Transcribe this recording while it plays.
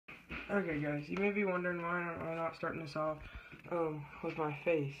Okay guys, you may be wondering why I'm not starting this off with my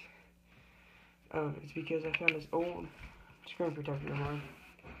face. It's because I found this old screen protector of mine.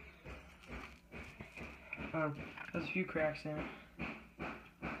 Has a few cracks in it.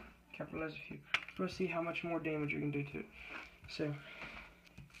 Capitalize a few. We'll see how much more damage we can do to it. So,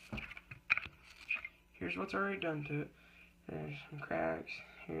 here's what's already done to it. There's some cracks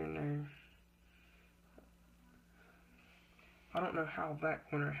here and there. I don't know how that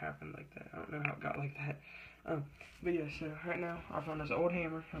corner happened like that. I don't know how it got like that. But yeah, so right now I found this old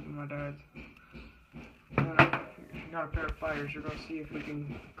hammer from my dad's. And I got a pair of pliers. We're gonna see if we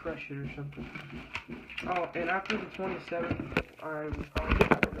can crush it or something. Oh, and after the 27th, I was probably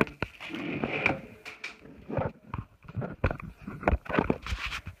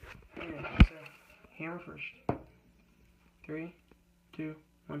yeah, so hammer first. 3, 2,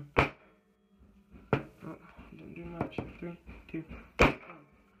 1. Oh, didn't do much. 3, 2.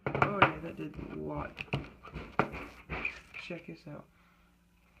 Oh yeah, that did a lot. Check this out.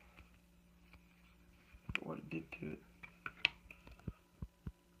 What it did to it.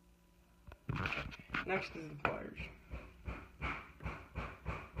 Next is the pliers.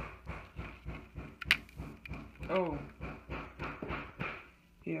 Oh.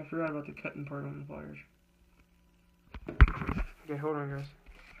 Yeah, I forgot about the cutting part on the pliers. Okay, hold on guys.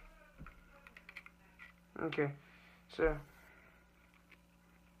 Okay, so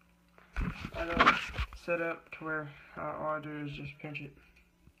I got it set up to where all I do is just pinch it.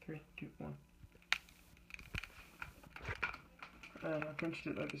 3, 2, 1. I pinched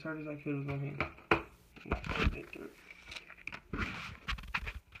it like as hard as I could with one hand.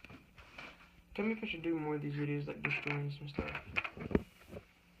 Tell me if I should do more of these videos, like destroying some stuff.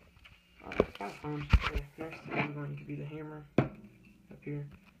 It's kind of fun. Okay, next is going to be the hammer up here,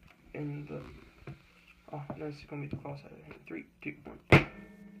 and the this is going to be the claw side of the hand. 3, 2, 1.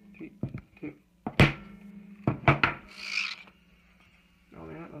 3, 2. Oh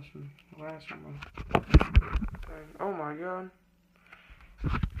man, that was from the last one. Oh my god. I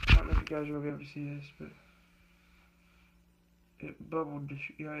don't know if you guys will be able to see this, but it bubbled the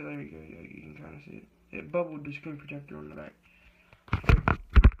yeah, there you go, yeah, you can kind of see it. It bubbled the screen protector on the back.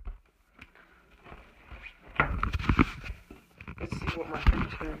 Let's see what my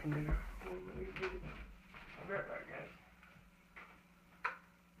fidget spinner can do. I'll be right back, guys.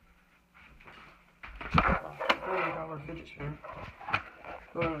 $40 fidget spinner.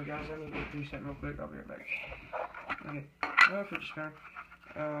 Hold on, guys, I need to do something real quick. I'll be right back. Okay, fidget spinner.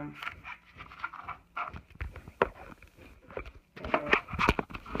 Now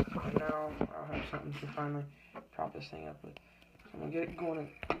I'll have something to finally prop this thing up with. So I'm gonna get it going as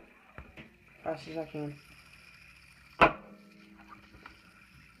fast as I can. Oh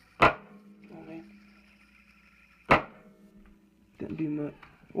man. Didn't do much.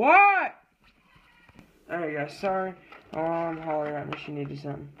 What? Alright guys, sorry. Holler at me, she needed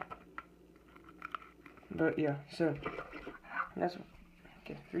something. But yeah, so that's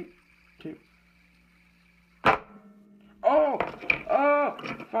okay, 3, 2. Oh! Oh!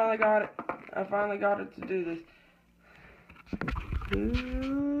 Finally got it. I finally got it to do this.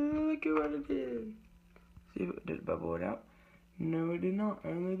 Look at what it did. See if it did bubble it out. No, it did not.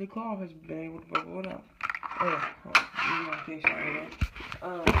 Only the claw has been able to bubble it out. Oh yeah. You want to taste that?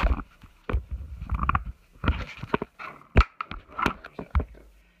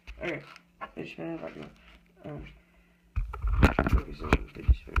 Okay. Fidget spinner if I can. Focus on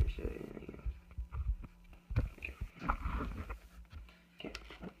fidget spinner. So there you go. Okay.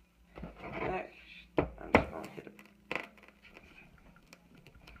 Next, I'm just going to hit it.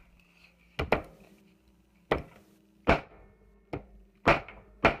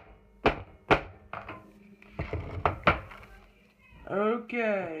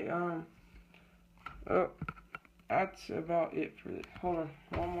 Okay, oh, that's about it for this. Hold on,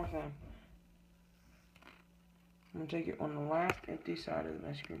 one more thing. I'm gonna take it on the last empty side of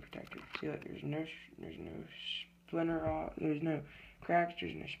my screen protector. See, like there's no splinter, there's no cracks,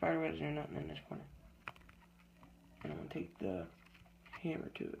 there's no spider webs, there's nothing in this corner. And I'm gonna take the hammer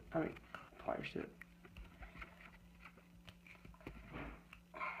to it. I mean, pliers to it.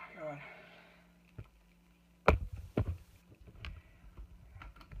 Oh my god.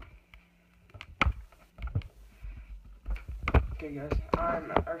 Okay guys,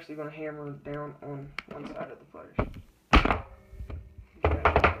 I'm actually going to hammer down on one side of the pliers.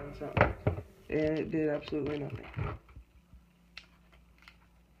 And it did absolutely nothing.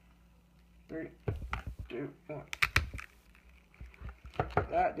 3, 2, 1.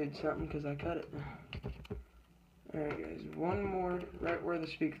 That did something because I cut it. Alright guys, one more right where the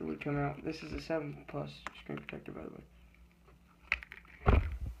speaker would come out. This is a 7+ screen protector, by the way.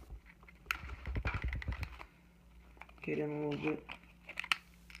 get in a little bit.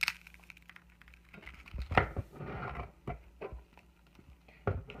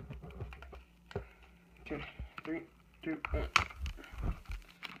 Okay, 3, 2, 1.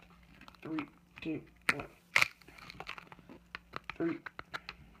 3, 2, 1. 3,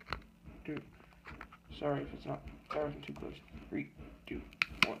 2. Sorry if it's not. Sorry if I'm too close. 3, 2,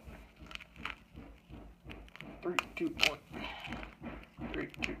 1. 3, 2, 1. 3,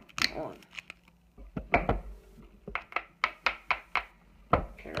 2, 1.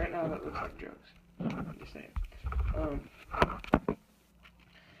 Okay, right now that looks like drugs. Just saying.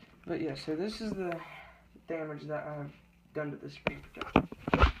 But yeah, so this is the damage that I've done to the screen protector.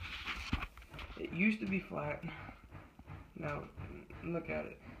 It used to be flat. Now, look at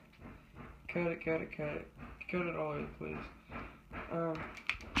it. Cut it, cut it, cut it. Cut it all over the place.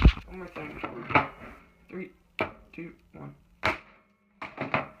 One more thing before we go. 3, 2, 1.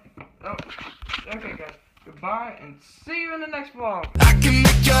 Oh, okay guys. Goodbye and see you in the next vlog. I can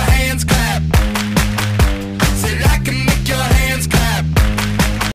make your hands clap.